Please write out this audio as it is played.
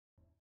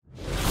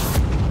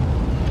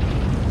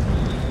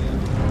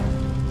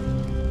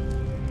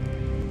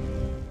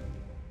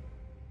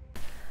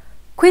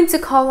Queen to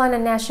call on a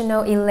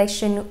national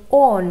election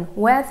on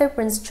whether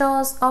Prince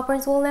Charles or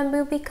Prince William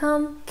will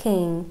become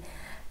king.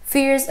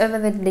 Fears over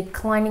the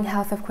declining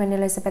health of Queen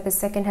Elizabeth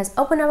II has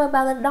opened up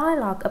about a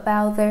dialogue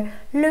about the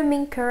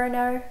looming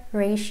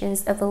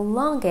coronations of the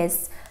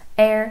longest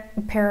heir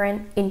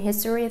apparent in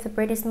history of the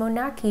British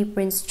monarchy,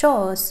 Prince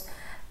Charles.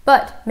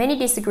 But many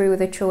disagree with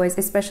the choice,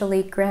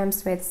 especially Graham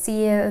Smith,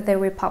 CEO of the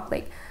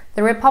Republic.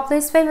 The Republic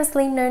is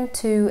famously known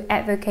to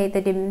advocate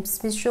the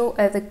dismissal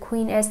of the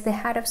Queen as the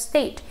head of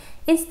state.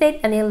 Instead,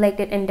 an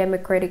elected and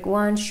democratic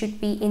one should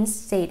be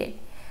instated.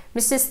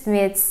 Mr.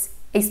 Smith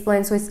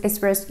explains with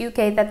Express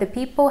UK that the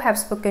people have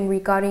spoken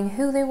regarding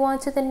who they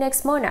want to the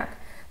next monarch.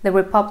 The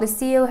Republic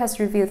CEO has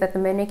revealed that the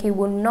monarchy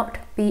will not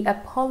be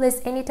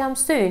abolished anytime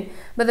soon,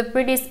 but the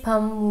British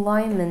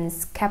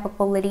Parliament's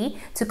capability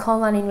to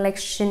call an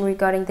election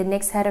regarding the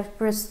next head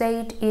of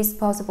state is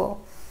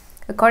possible.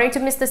 According to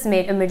Mr.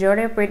 Smith, a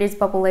majority of British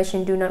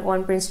population do not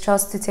want Prince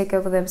Charles to take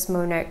over as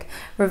monarch,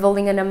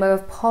 revealing a number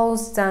of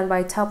polls done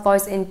by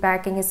tabloids in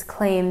backing his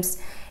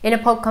claims. In a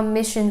poll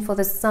commissioned for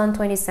The Sun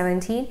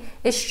 2017,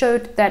 it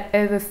showed that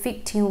over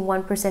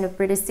 51% of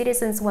British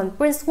citizens want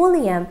Prince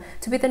William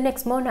to be the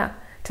next monarch.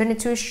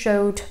 22%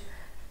 showed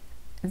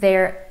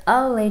their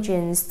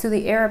allegiance to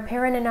the heir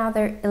apparent, and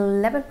another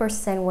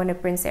 11%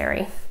 wanted Prince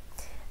Harry.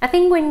 I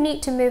think we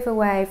need to move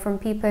away from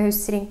people who are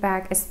sitting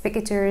back as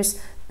spectators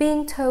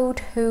being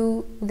told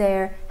who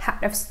their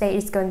head of state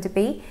is going to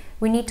be.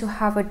 We need to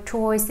have a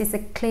choice. It's a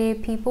clear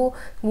people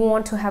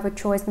want to have a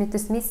choice, Mr.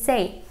 Smith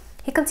said.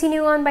 He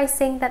continued on by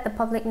saying that the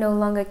public no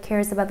longer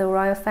cares about the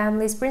royal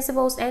family's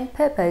principles and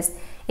purpose.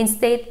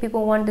 Instead,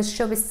 people want the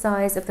showbiz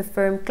side of the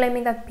firm,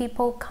 claiming that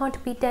people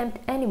can't be damned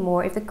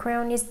anymore if the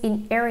crown is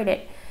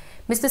inherited.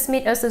 Mr.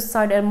 Smith also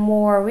cited a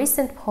more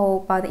recent poll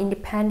by The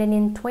Independent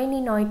in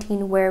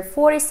 2019 where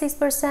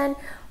 46%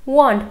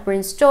 want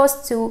Prince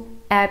Charles to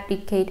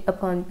abdicate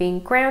upon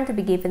being crowned to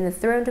be given the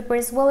throne to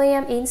Prince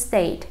William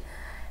instead.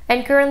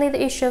 And currently,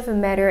 the issue of a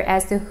matter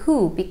as to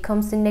who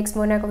becomes the next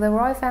monarch of the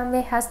royal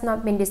family has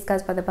not been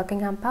discussed by the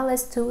Buckingham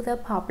Palace to the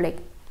public.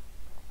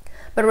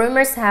 But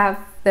rumors have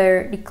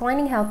the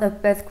declining health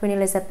of both Queen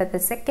Elizabeth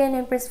II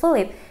and Prince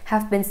Philip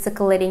have been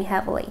circulating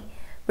heavily.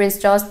 Prince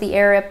Charles, the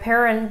heir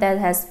apparent that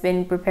has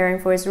been preparing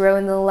for his role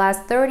in the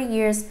last 30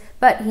 years,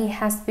 but he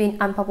has been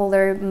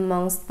unpopular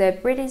amongst the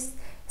British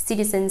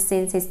citizens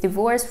since his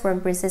divorce from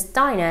Princess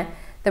Diana.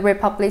 The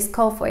Republic's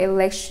call for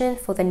election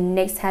for the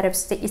next head of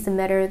state is a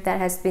matter that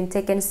has been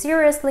taken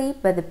seriously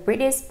by the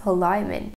British Parliament.